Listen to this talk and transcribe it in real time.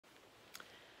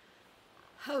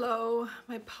Hello,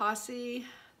 my posse.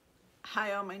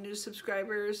 Hi, all my new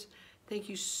subscribers. Thank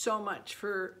you so much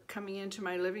for coming into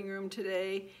my living room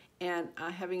today and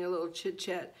having a little chit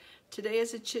chat. Today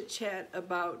is a chit chat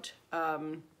about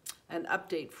an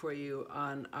update for you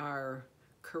on our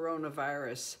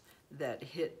coronavirus that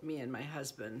hit me and my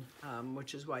husband,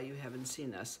 which is why you haven't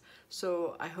seen us.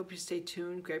 So I hope you stay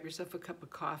tuned. Grab yourself a cup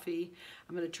of coffee.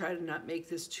 I'm going to try to not make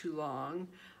this too long.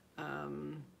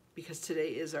 Because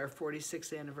today is our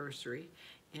 46th anniversary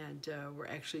and we're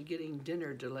actually getting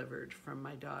dinner delivered from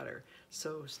my daughter.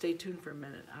 So stay tuned for a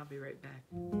minute. I'll be right back.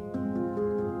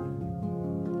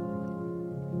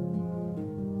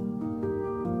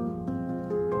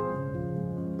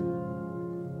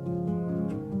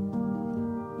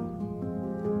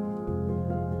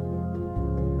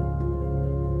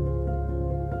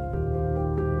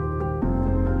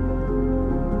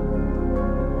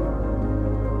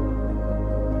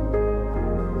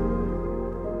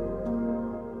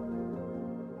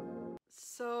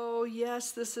 So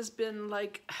yes, this has been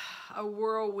like a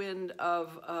whirlwind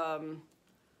of a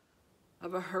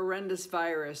horrendous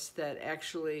virus that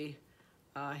actually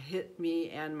hit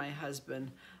me and my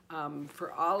husband.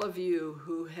 For all of you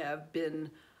who have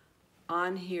been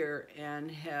on here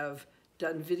and have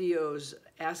done videos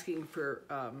asking for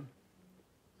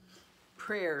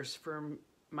prayers for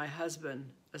my husband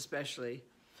especially,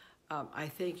 I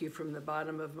thank you from the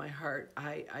bottom of my heart.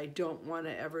 I don't want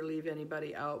to ever leave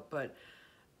anybody out, but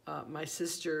my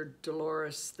sister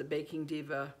Dolores, the baking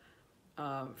diva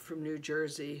from New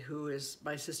Jersey, who is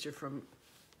my sister from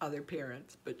other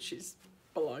parents, but she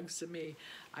belongs to me.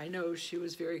 I know she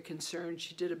was very concerned.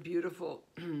 She did a beautiful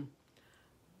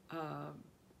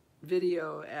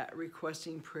video at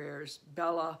requesting prayers.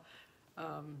 Bella,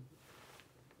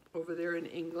 over there in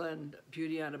England,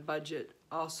 Beauty on a Budget,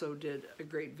 also did a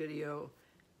great video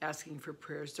asking for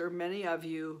prayers. There are many of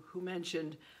you who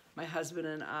mentioned my husband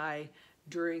and I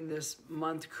during this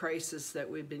month crisis that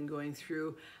we've been going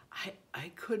through.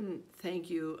 I couldn't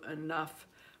thank you enough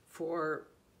for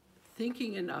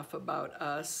thinking enough about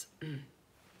us. I'm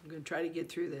going to try to get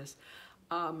through this,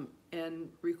 and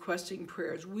requesting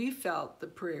prayers. We felt the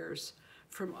prayers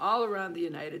from all around the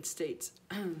United States,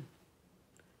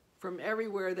 from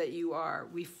everywhere that you are.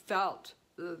 We felt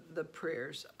the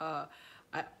prayers.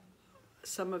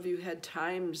 Some of you had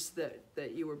times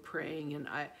that you were praying, and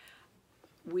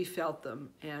we felt them,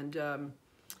 and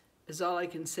as all I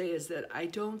can say is that I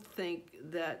don't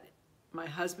think that my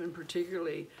husband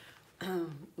particularly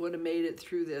would have made it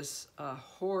through this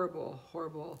horrible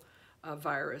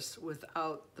virus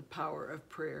without the power of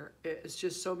prayer. It's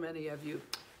just so many of you.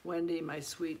 Wendy, my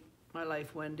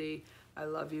life Wendy, I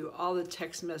love you. All the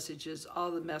text messages, all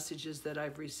the messages that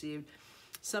I've received.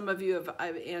 Some of you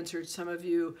I've answered, some of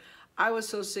you, I was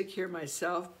so sick here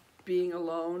myself, being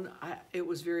alone. It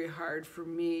was very hard for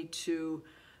me to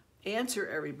answer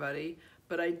everybody,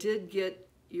 but I did get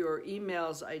your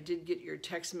emails, I did get your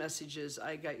text messages,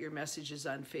 I got your messages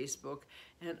on Facebook,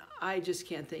 and I just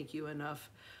can't thank you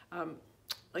enough.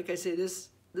 Like I say, this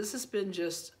has been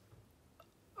just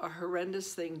a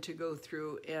horrendous thing to go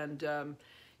through, and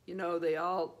you know, they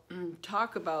all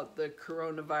talk about the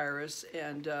coronavirus,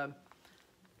 and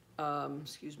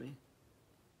excuse me,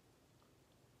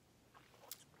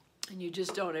 and you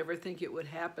just don't ever think it would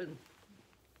happen.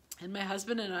 And my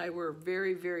husband and I were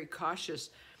very, very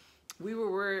cautious. We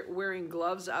were wearing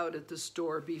gloves out at the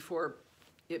store before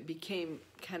it became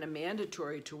kind of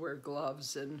mandatory to wear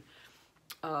gloves and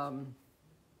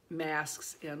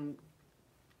masks. And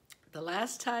the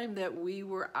last time that we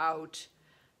were out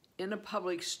in a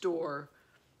public store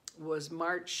was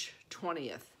March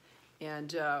 20th.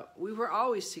 And we were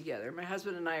always together. My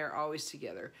husband and I are always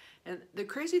together. And the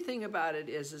crazy thing about it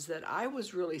is that I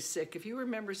was really sick. If you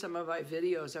remember some of my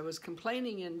videos, I was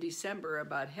complaining in December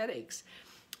about headaches.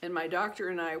 And my doctor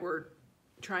and I were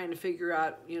trying to figure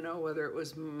out, you know, whether it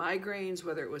was migraines,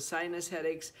 whether it was sinus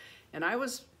headaches. And I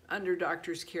was under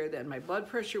doctor's care then. My blood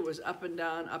pressure was up and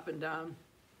down, up and down.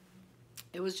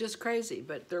 It was just crazy,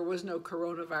 but there was no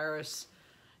coronavirus,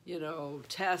 you know,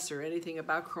 tests or anything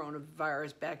about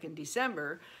coronavirus back in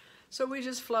December. So we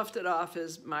just fluffed it off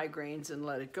as migraines and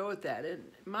let it go at that. And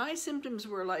my symptoms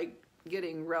were like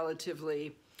getting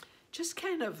relatively, just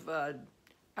kind of,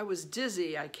 I was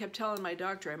dizzy. I kept telling my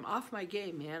doctor, I'm off my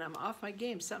game, man. I'm off my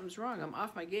game. Something's wrong. I'm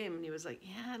off my game. And he was like,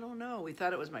 yeah, I don't know. We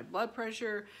thought it was my blood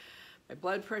pressure. My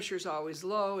blood pressure's always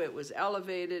low. It was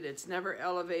elevated. It's never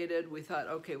elevated. We thought,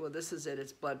 okay, well, this is it.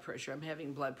 It's blood pressure. I'm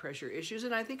having blood pressure issues.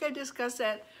 And I think I discussed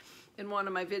that in one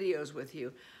of my videos with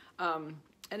you.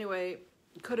 Anyway,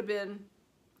 could have been.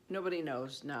 Nobody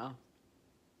knows now.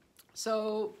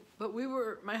 So But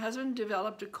my husband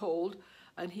developed a cold,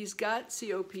 and he's got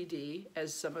COPD,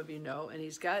 as some of you know, and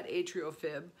he's got atrial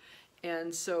fib.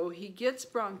 And so he gets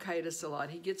bronchitis a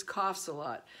lot. He gets coughs a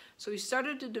lot. So he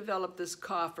started to develop this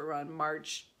cough around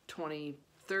March 23rd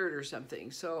or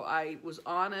something. So I was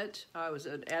on it. I was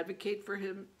an advocate for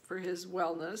him, for his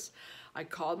wellness. I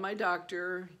called my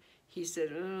doctor. He said,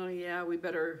 oh yeah, we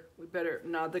better.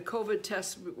 Now the COVID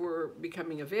tests were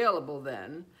becoming available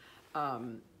then.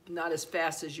 Not as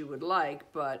fast as you would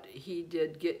like, but he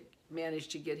did manage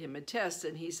to get him a test,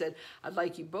 and he said, I'd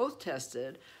like you both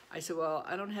tested. I said, well,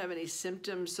 I don't have any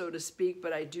symptoms, so to speak,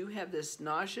 but I do have this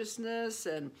nauseousness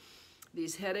and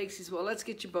these headaches. He said, well, let's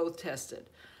get you both tested.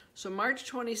 So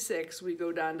March 26th, we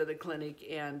go down to the clinic,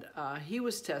 and he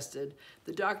was tested.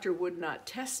 The doctor would not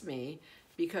test me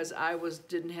because I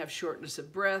didn't have shortness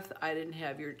of breath. I didn't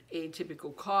have your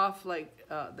atypical cough like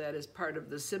that is part of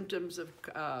the symptoms of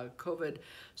COVID.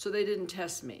 So they didn't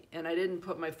test me, and I didn't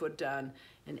put my foot down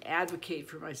and advocate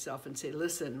for myself and say,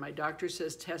 listen, my doctor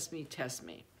says test me, test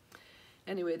me.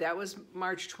 Anyway, that was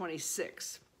March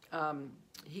 26th.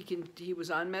 He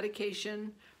was on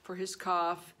medication for his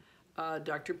cough.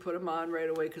 Doctor put him on right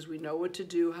away because we know what to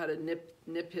do, how to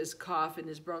nip his cough and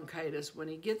his bronchitis when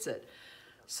he gets it.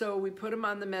 So we put him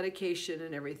on the medication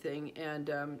and everything,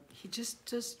 and he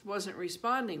just wasn't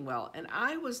responding well. And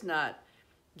I was not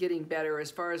getting better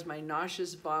as far as my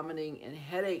nauseous, vomiting, and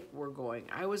headache were going.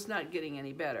 I was not getting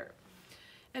any better.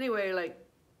 Anyway,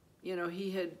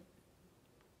 he had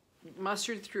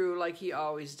mustered through like he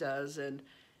always does, and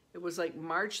it was like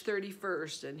March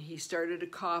 31st, and he started to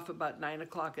cough about 9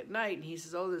 o'clock at night, and he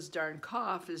says, oh, this darn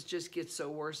cough just gets so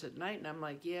worse at night. And I'm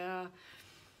like, yeah.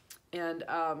 And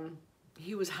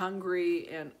he was hungry,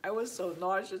 and I was so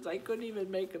nauseous I couldn't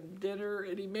even make him dinner,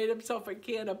 and he made himself a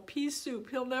can of pea soup.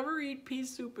 He'll never eat pea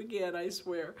soup again, I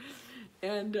swear.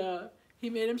 And he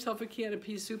made himself a can of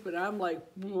pea soup, and I'm like,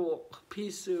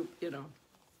 pea soup,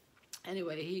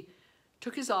 Anyway, he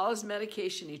took all his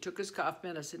medication, he took his cough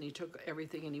medicine, he took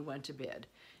everything, and he went to bed.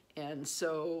 And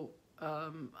so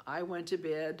I went to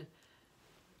bed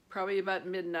probably about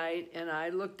midnight, and I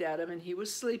looked at him, and he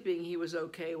was sleeping. He was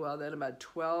okay. Well, then about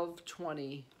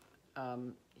 12:20,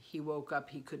 he woke up.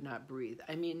 He could not breathe.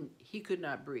 I mean, he could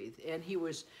not breathe, and he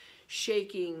was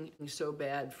shaking so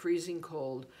bad, freezing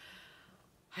cold.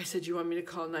 I said, you want me to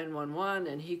call 911?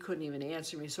 And he couldn't even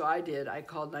answer me, so I did. I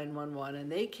called 911,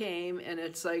 and they came, and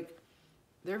it's like,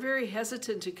 they're very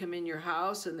hesitant to come in your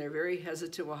house, and they're very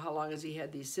hesitant, well, how long has he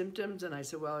had these symptoms? And I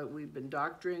said, well, we've been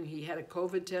doctoring. He had a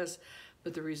COVID test,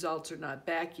 but the results are not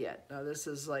back yet. Now, this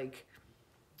is like,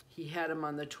 he had him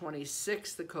on the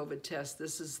 26th, the COVID test.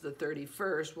 This is the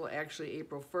 31st, well, actually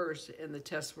April 1st, and the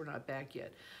tests were not back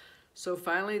yet. So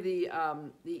finally, the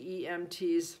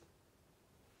EMTs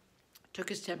took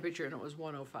his temperature, and it was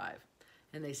 105.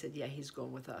 And they said, yeah, he's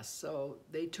going with us. So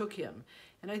they took him.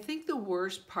 And I think the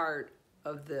worst part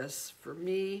of this for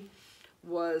me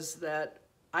was that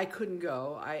I couldn't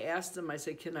go. I asked them, I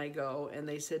said, can I go? And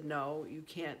they said, no, you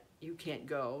can't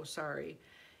go, sorry.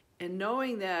 And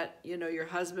knowing that, your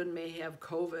husband may have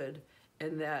COVID,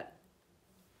 and that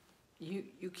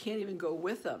you can't even go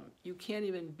with him. You can't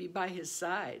even be by his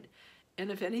side.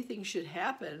 And if anything should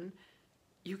happen,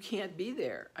 you can't be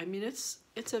there. I mean, it's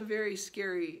a very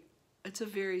scary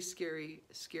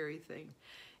thing.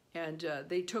 And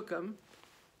they took him.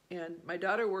 And my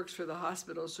daughter works for the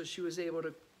hospital, so she was able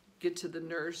to get to the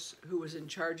nurse who was in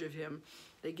charge of him.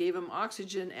 They gave him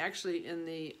oxygen actually in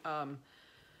the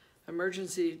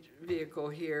emergency vehicle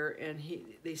here, and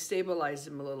they stabilized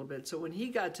him a little bit. So when he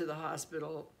got to the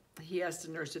hospital, he asked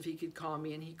the nurse if he could call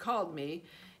me, and he called me,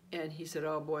 and he said,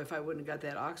 oh boy, if I wouldn't have got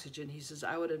that oxygen, he says,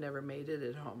 I would have never made it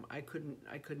at home. I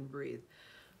couldn't breathe.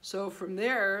 So from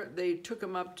there, they took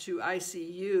him up to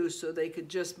ICU so they could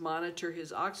just monitor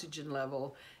his oxygen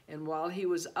level. And while he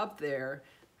was up there,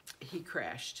 he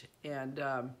crashed and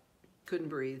couldn't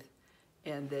breathe.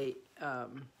 And they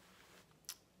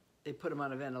put him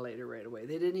on a ventilator right away.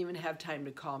 They didn't even have time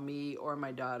to call me or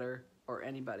my daughter or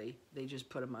anybody. They just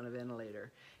put him on a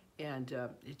ventilator. And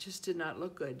it just did not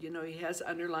look good. He has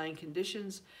underlying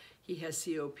conditions. He has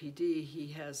COPD.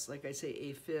 He has, like I say,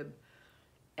 AFib.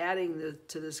 Adding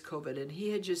to this COVID, and he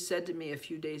had just said to me a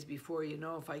few days before,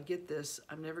 if I get this,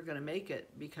 I'm never going to make it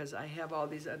because I have all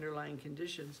these underlying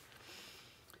conditions.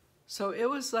 So it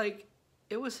was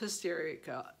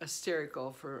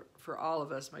hysterical for all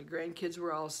of us. My grandkids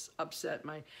were all upset.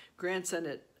 My grandson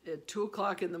at 2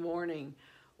 o'clock in the morning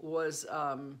was,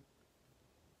 sorry,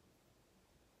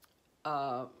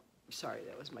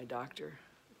 that was my doctor.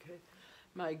 Okay.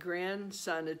 my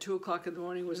grandson at 2 o'clock in the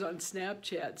morning was on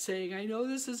Snapchat saying, I know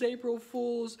this is April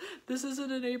Fool's. This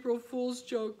isn't an April Fool's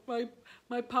joke.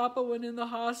 My papa went in the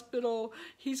hospital.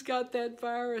 He's got that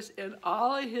virus. And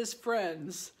all of his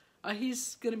friends,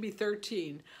 he's going to be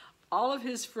 13, all of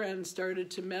his friends started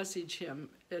to message him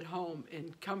at home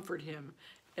and comfort him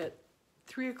at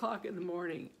 3 o'clock in the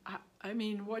morning. I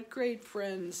mean, what great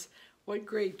friends, what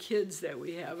great kids that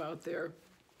we have out there.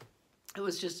 It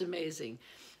was just amazing.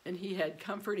 And he had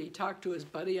comfort. He talked to his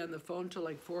buddy on the phone till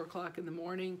like 4 o'clock in the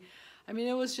morning. I mean,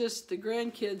 it was just the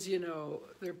grandkids, you know,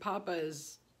 their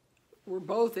were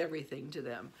both everything to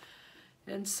them.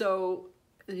 And so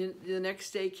the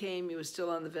next day came, he was still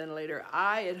on the ventilator.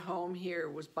 I, at home here,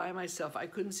 was by myself. I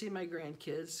couldn't see my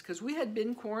grandkids because we had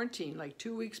been quarantined like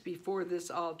 2 weeks before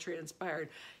this all transpired.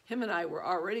 Him and I were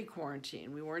already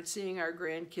quarantined. We weren't seeing our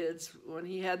grandkids. When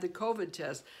he had the COVID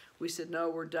test, we said, no,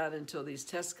 we're done until these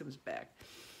tests comes back.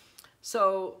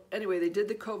 So anyway, they did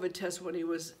the COVID test when he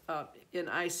was in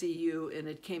ICU, and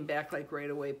it came back like right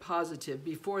away positive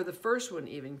before the first one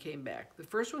even came back. The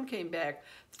first one came back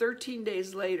 13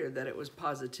 days later that it was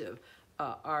positive.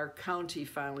 Our county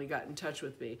finally got in touch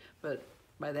with me, but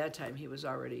by that time he was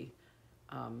already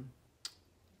on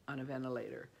a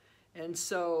ventilator. And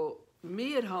so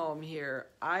me at home here,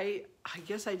 I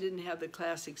guess I didn't have the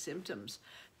classic symptoms.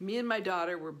 Me and my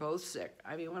daughter were both sick.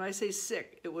 I mean, when I say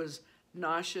sick, it was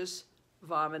nauseous,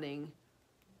 vomiting,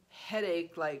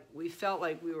 headache, like we felt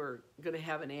like we were going to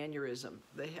have an aneurysm.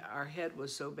 Our head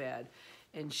was so bad.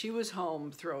 And she was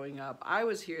home throwing up. I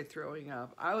was here throwing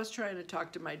up. I was trying to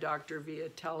talk to my doctor via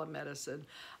telemedicine.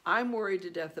 I'm worried to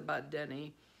death about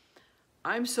Denny.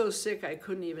 I'm so sick I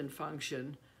couldn't even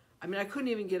function. I mean, I couldn't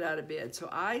even get out of bed. So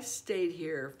I stayed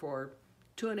here for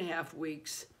 2.5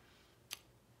 weeks,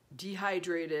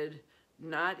 dehydrated,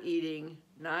 not eating,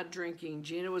 not drinking.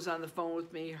 Gina was on the phone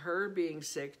with me, her being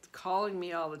sick, calling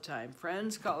me all the time,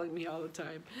 friends calling me all the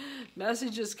time,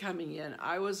 messages coming in.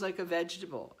 I was like a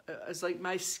vegetable. It's like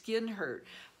my skin hurt.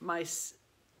 My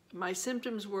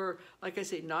symptoms were, like I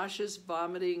say, nauseous,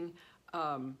 vomiting,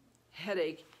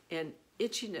 headache, and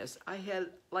itchiness. I had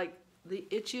like the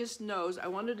itchiest nose. I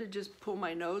wanted to just pull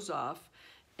my nose off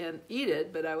and eat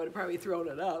it, but I would have probably thrown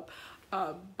it up.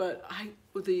 But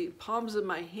with the palms of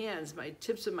my hands, my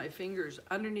tips of my fingers,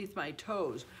 underneath my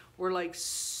toes, were like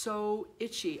so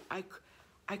itchy.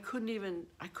 I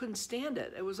couldn't stand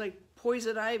it. It was like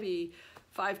poison ivy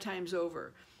 5 times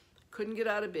over. Couldn't get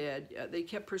out of bed. They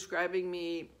kept prescribing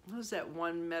me, what was that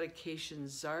one medication,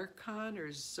 Zarcon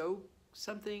or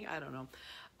something? I don't know.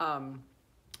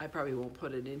 I probably won't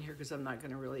put it in here because I'm not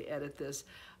going to really edit this.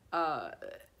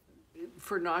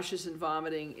 For nauseous and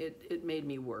vomiting, it made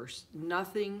me worse.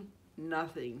 Nothing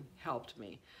helped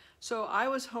me. So I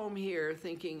was home here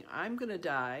thinking, I'm gonna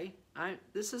die.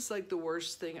 This is like the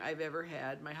worst thing I've ever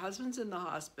had. My husband's in the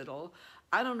hospital.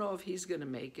 I don't know if he's gonna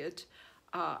make it.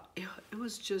 It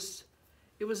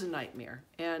was a nightmare.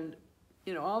 And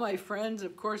you know, all my friends,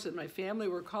 of course, and my family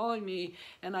were calling me,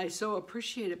 and I so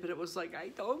appreciate it, but it was like,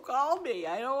 don't call me.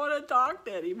 I don't want to talk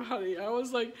to anybody. I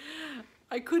was like,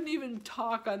 I couldn't even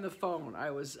talk on the phone.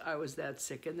 I was that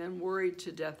sick, and then worried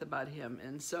to death about him.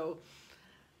 And so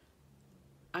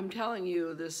I'm telling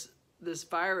you, this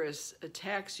virus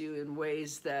attacks you in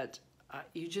ways that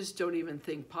you just don't even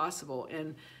think possible.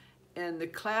 And the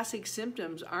classic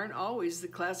symptoms aren't always the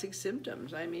classic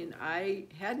symptoms. I mean, I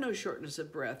had no shortness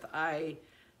of breath. I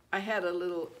had a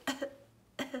little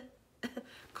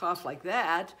cough like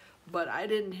that, but I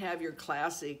didn't have your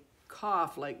classic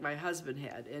cough like my husband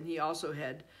had. And he also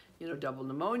had, you know, double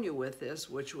pneumonia with this,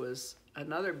 which was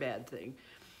another bad thing.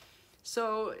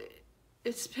 So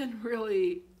it's been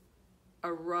really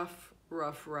a rough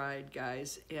ride,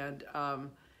 guys. And,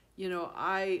 you know,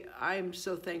 I'm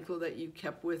so thankful that you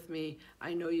kept with me.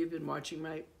 I know you've been watching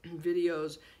my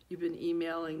videos. You've been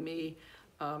emailing me,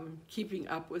 keeping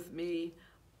up with me,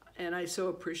 and I so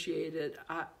appreciate it.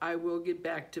 I will get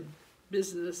back to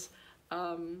business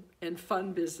and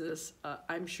fun business,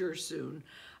 I'm sure soon.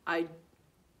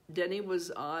 Denny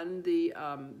was on the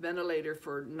ventilator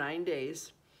for 9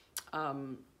 days,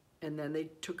 and then they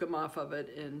took him off of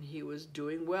it, and he was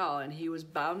doing well, and he was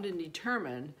bound and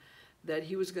determined that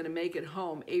he was going to make it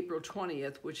home April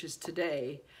 20th, which is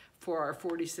today, for our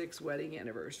 46th wedding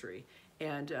anniversary.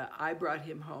 And I brought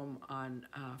him home on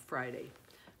Friday.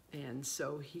 And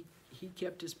so he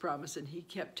kept his promise, and he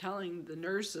kept telling the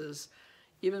nurses,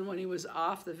 even when he was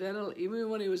off the ventilator,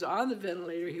 even when he was on the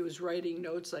ventilator, he was writing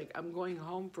notes like, I'm going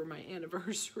home for my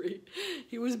anniversary.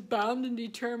 He was bound and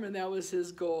determined that was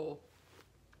his goal.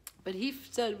 But he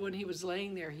said when he was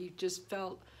laying there, he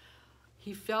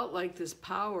felt like this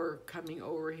power coming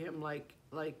over him, like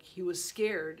like he was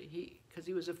scared, because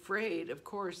he was afraid, of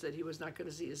course, that he was not going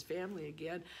to see his family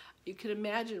again. You can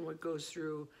imagine what goes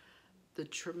through the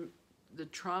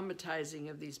traumatizing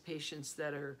of these patients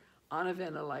that are on a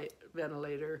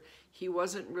ventilator. He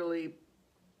wasn't really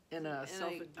in a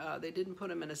they didn't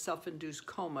put him in a self-induced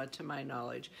coma, to my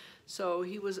knowledge. So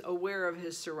he was aware of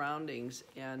his surroundings,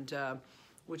 and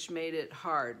which made it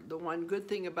hard. The one good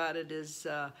thing about it is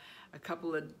the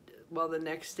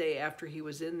next day after he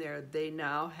was in there, they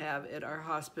now have at our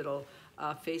hospital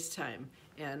FaceTime,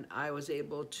 and I was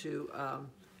able to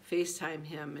FaceTime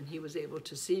him, and he was able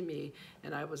to see me,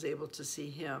 and I was able to see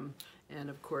him. And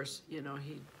of course, you know,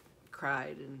 he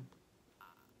cried, and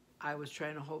I was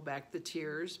trying to hold back the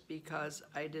tears because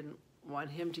I didn't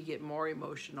want him to get more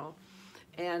emotional.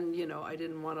 And, you know, I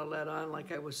didn't want to let on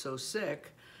like I was so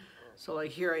sick. So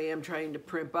like here I am trying to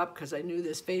primp up because I knew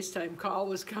this FaceTime call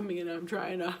was coming, and I'm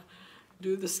trying to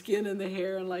do the skin and the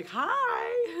hair and like,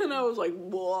 hi. And I was like,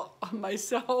 whoa,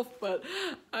 myself, but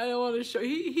I don't want to show.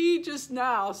 He just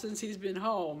now, since he's been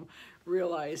home,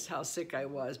 realized how sick I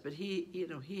was, but he, you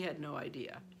know, he had no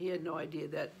idea. He had no idea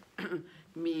that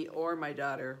me or my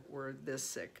daughter were this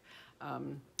sick.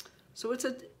 So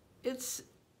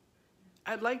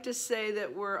I'd like to say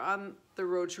that we're on the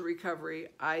road to recovery.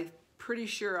 I'm pretty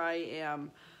sure I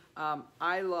am.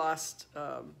 I lost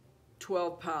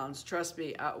 12 pounds. Trust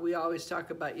me, we always talk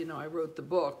about, you know, I wrote the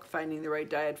book, Finding the Right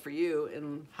Diet for You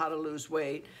and How to Lose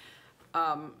Weight.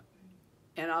 And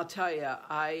I'll tell you,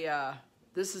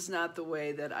 this is not the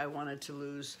way that I wanted to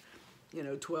lose, you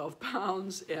know, 12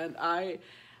 pounds. And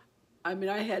I mean,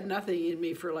 I had nothing in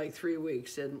me for like 3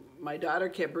 weeks, and my daughter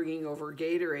kept bringing over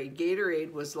Gatorade.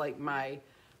 Gatorade was like my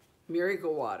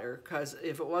miracle water, because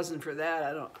if it wasn't for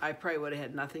that, I probably would have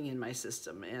had nothing in my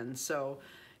system. And so,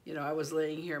 you know, I was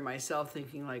laying here myself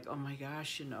thinking like, oh my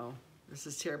gosh, you know, this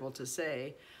is terrible to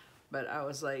say, but I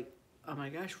was like, oh my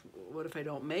gosh, what if I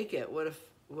don't make it? What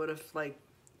if like,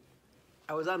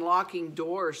 I was unlocking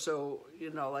doors so, you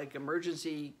know, like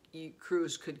emergency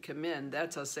crews could come in.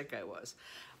 That's how sick I was.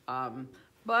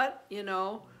 But, you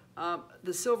know,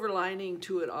 the silver lining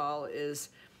to it all is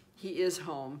he is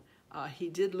home. He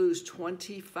did lose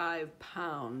 25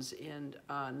 pounds in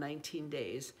 19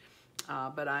 days.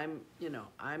 But I'm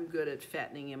good at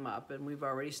fattening him up, and we've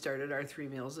already started our 3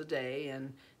 meals a day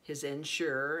and his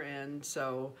Ensure. And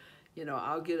so, you know,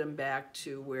 I'll get him back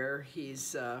to where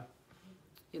he's,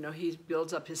 you know, he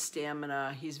builds up his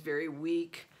stamina. He's very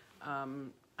weak. I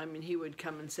mean, he would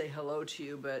come and say hello to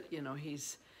you, but, you know,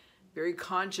 he's very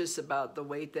conscious about the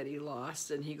weight that he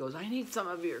lost, and he goes, I need some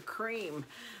of your cream.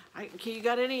 You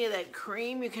got any of that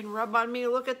cream you can rub on me?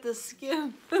 Look at the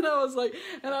skin. And I was like,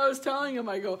 and I was telling him,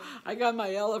 I go, I got my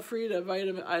Elafrida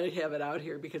vitamin, I have it out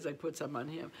here because I put some on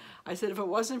him. I said, if it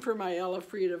wasn't for my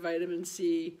Elafrida vitamin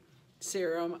C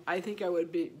serum, I think I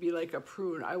would be like a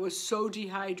prune. I was so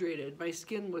dehydrated. My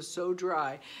skin was so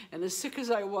dry. And as sick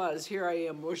as I was, here I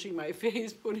am washing my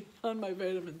face, putting on my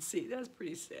vitamin C. That's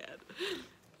pretty sad.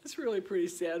 It's really pretty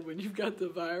sad when you've got the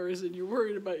virus and you're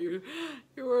worried about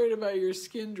your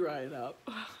skin drying up.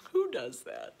 Who does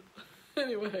that?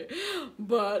 Anyway,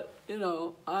 but you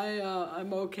know,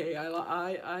 I'm okay.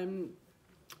 I'm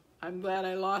glad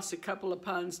I lost a couple of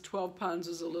pounds. 12 pounds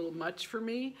is a little much for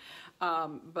me,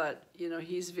 but you know,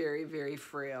 he's very, very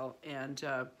frail, and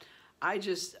I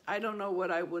don't know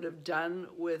what I would have done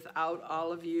without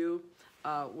all of you.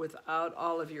 Without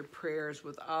all of your prayers,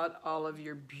 without all of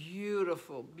your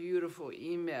beautiful, beautiful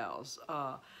emails,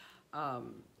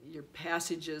 your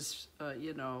passages,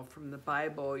 you know, from the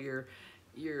Bible, your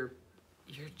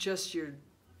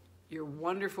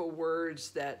wonderful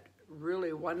words that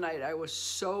really, one night I was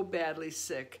so badly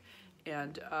sick,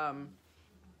 and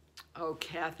oh,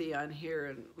 Kathy on here,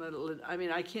 and I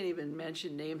mean, I can't even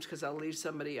mention names because I'll leave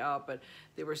somebody out, but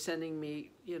they were sending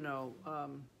me, you know,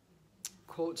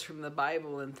 quotes from the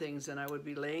Bible and things, and I would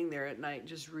be laying there at night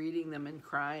just reading them and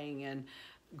crying and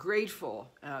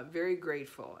grateful, very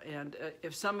grateful. And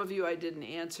if some of you I didn't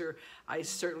answer, I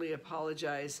certainly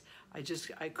apologize.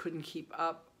 I couldn't keep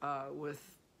up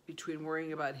between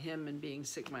worrying about him and being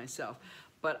sick myself.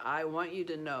 But I want you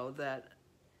to know that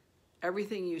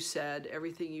everything you said,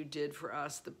 everything you did for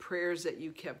us, the prayers that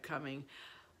you kept coming,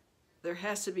 there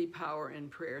has to be power in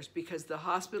prayers, because the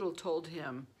hospital told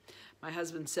him, my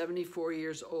husband's 74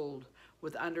 years old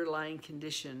with underlying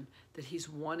condition, that he's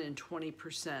 1 in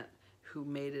 20% who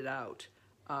made it out,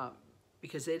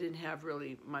 because they didn't have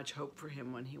really much hope for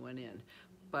him when he went in.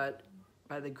 But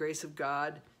by the grace of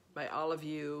God, by all of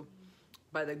you,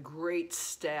 by the great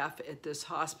staff at this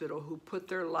hospital who put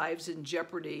their lives in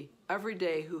jeopardy every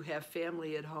day, who have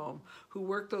family at home, who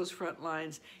work those front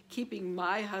lines, keeping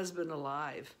my husband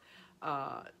alive,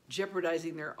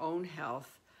 jeopardizing their own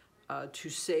health to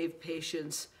save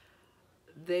patients.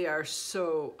 They are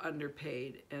so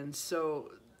underpaid, and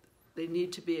so they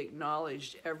need to be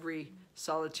acknowledged every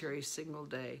solitary single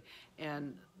day.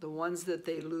 And the ones that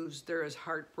they lose, they're as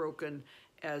heartbroken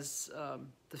as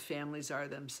the families are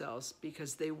themselves,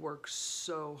 because they work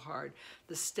so hard.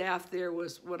 The staff there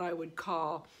was what I would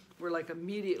call, were like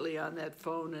immediately on that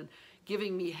phone and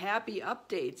giving me happy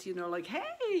updates, you know, like,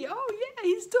 hey, oh yeah,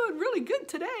 he's doing really good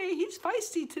today. He's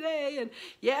feisty today. And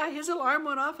yeah, his alarm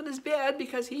went off in his bed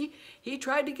because he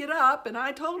tried to get up, and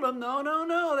I told him,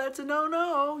 no, that's a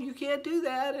no, you can't do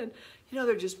that. And, you know,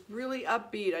 they're just really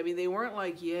upbeat. I mean, they weren't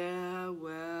like, yeah,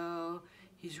 well,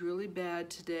 he's really bad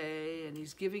today and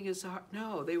he's giving us a hard...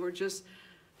 No, they were just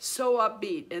so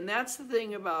upbeat. And that's the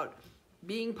thing about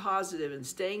being positive and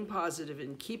staying positive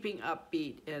and keeping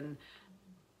upbeat and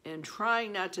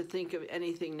trying not to think of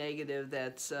anything negative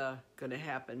that's going to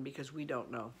happen, because we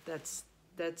don't know. That's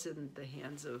in the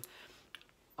hands of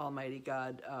Almighty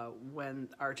God when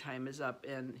our time is up,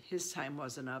 and his time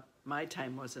wasn't up, my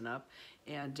time wasn't up,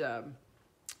 and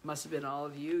must have been all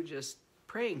of you just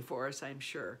praying for us, I'm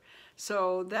sure.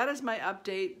 So that is my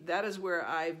update. That is where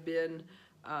I've been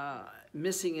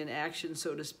missing in action,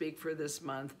 so to speak, for this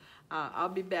month. I'll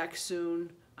be back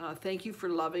soon. Thank you for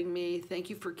loving me. Thank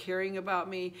you for caring about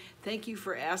me. Thank you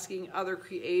for asking other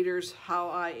creators how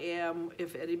I am,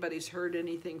 if anybody's heard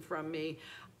anything from me.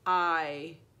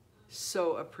 I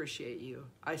so appreciate you.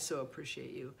 I so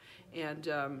appreciate you.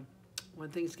 And when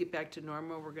things get back to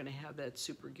normal, we're going to have that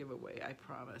super giveaway, I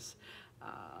promise,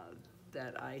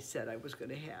 that I said I was going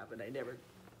to have, and I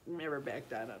never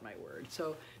backed down on my word.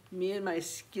 So me and my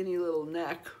skinny little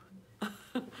neck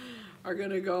are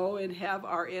going to go and have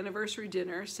our anniversary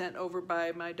dinner sent over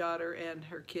by my daughter and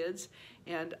her kids.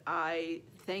 And I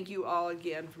thank you all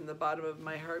again from the bottom of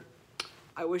my heart.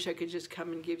 I wish I could just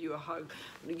come and give you a hug.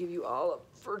 I'm going to give you all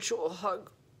a virtual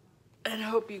hug, and I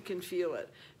hope you can feel it,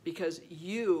 because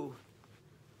you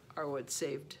are what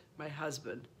saved my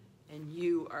husband, and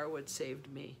you are what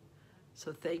saved me.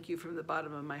 So thank you from the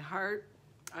bottom of my heart.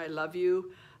 I love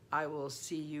you. I will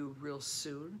see you real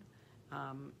soon.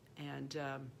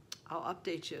 I'll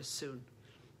update you soon.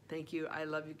 Thank you. I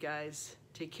love you guys.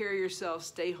 Take care of yourself.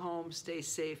 Stay home. Stay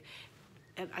safe.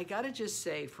 And I got to just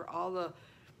say, for all the,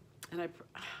 and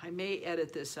I may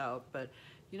edit this out, but,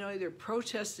 you know, they're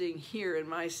protesting here in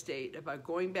my state about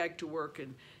going back to work,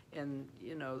 and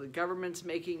you know, the government's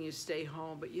making you stay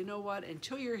home. But you know what?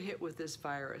 Until you're hit with this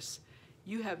virus,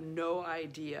 you have no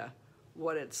idea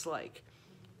what it's like.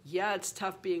 Yeah, it's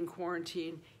tough being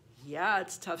quarantined. Yeah,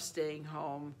 it's tough staying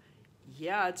home.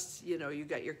 Yeah, it's, you know, you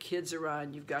got your kids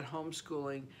around, you've got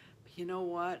homeschooling. But you know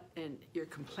what? And you're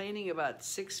complaining about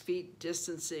 6 feet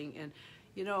distancing, and,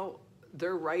 you know,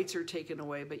 their rights are taken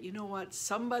away. But you know what?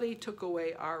 Somebody took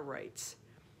away our rights.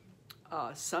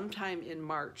 Sometime in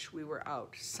March, we were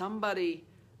out.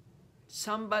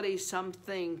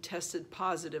 Something tested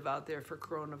positive out there for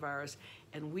coronavirus,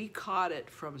 and we caught it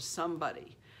from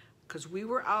somebody, because we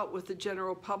were out with the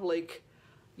general public,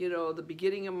 you know, the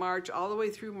beginning of March, all the way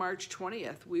through March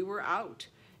 20th, we were out.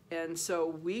 And so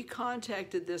we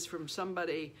contacted this from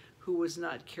somebody who was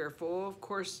not careful. Of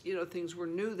course, you know, things were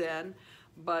new then,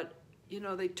 but, you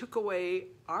know, they took away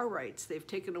our rights. They've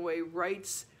taken away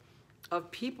rights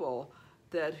of people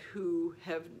who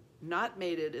have not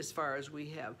made it as far as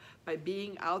we have by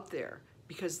being out there,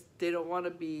 because they don't want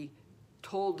to be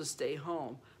told to stay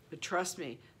home. But trust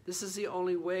me, this is the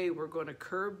only way we're going to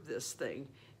curb this thing,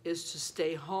 is to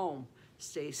stay home,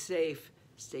 stay safe,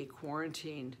 stay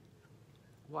quarantined,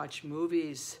 watch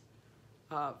movies,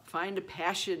 find a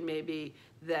passion maybe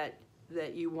that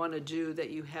you want to do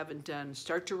that you haven't done.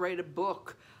 Start to write a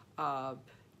book,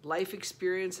 life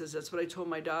experiences. That's what I told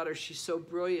my daughter. She's so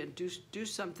brilliant. Do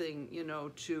something, you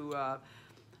know, to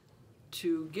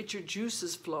get your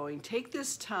juices flowing. Take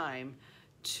this time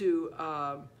to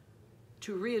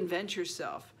reinvent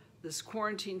yourself. This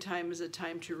quarantine time is a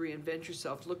time to reinvent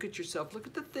yourself. Look at yourself. Look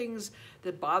at the things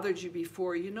that bothered you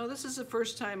before. You know, this is the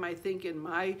first time, I think, in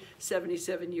my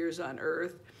 77 years on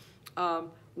Earth,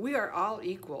 we are all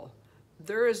equal.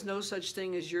 There is no such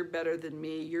thing as you're better than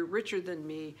me, you're richer than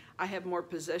me, I have more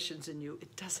possessions than you.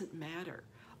 It doesn't matter.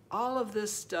 All of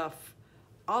this stuff,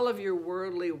 all of your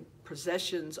worldly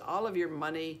possessions, all of your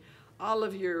money, all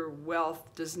of your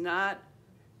wealth does not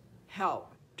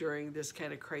help during this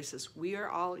kind of crisis. We are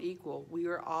all equal. We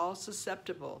are all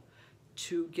susceptible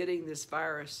to getting this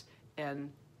virus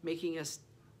and making us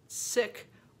sick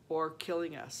or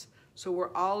killing us. So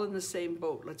we're all in the same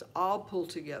boat. Let's all pull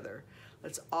together.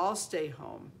 Let's all stay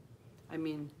home. I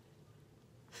mean,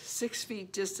 6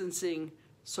 feet distancing,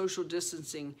 social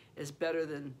distancing is better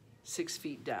than 6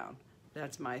 feet down.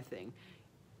 That's my thing.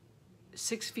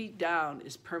 6 feet down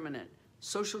is permanent.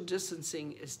 Social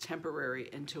distancing is temporary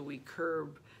until we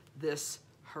curb this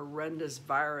horrendous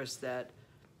virus that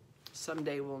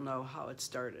someday we'll know how it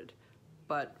started.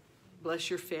 But bless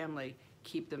your family,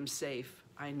 keep them safe.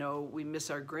 I know we miss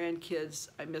our grandkids.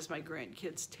 I miss my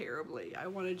grandkids terribly. I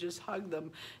want to just hug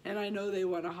them, and I know they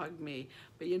want to hug me.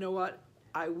 But you know what?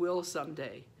 I will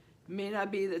someday. It may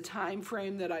not be the time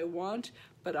frame that I want,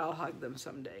 but I'll hug them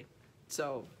someday.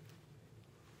 So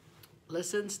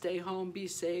listen, stay home, be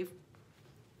safe,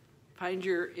 find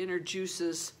your inner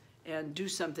juices and do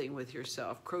something with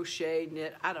yourself. Crochet,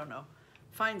 knit, I don't know.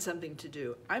 Find something to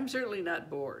do. I'm certainly not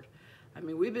bored. I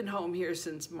mean, we've been home here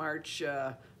since March,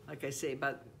 like I say,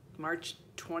 about March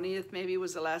 20th maybe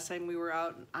was the last time we were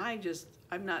out.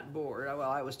 I'm not bored. Well,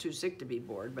 I was too sick to be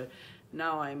bored, but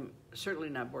now I'm certainly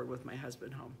not bored with my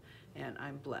husband home, and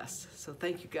I'm blessed. So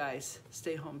thank you guys.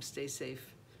 Stay home, stay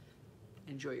safe.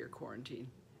 Enjoy your quarantine.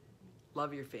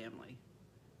 Love your family.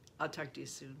 I'll talk to you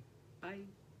soon.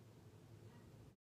 Bye.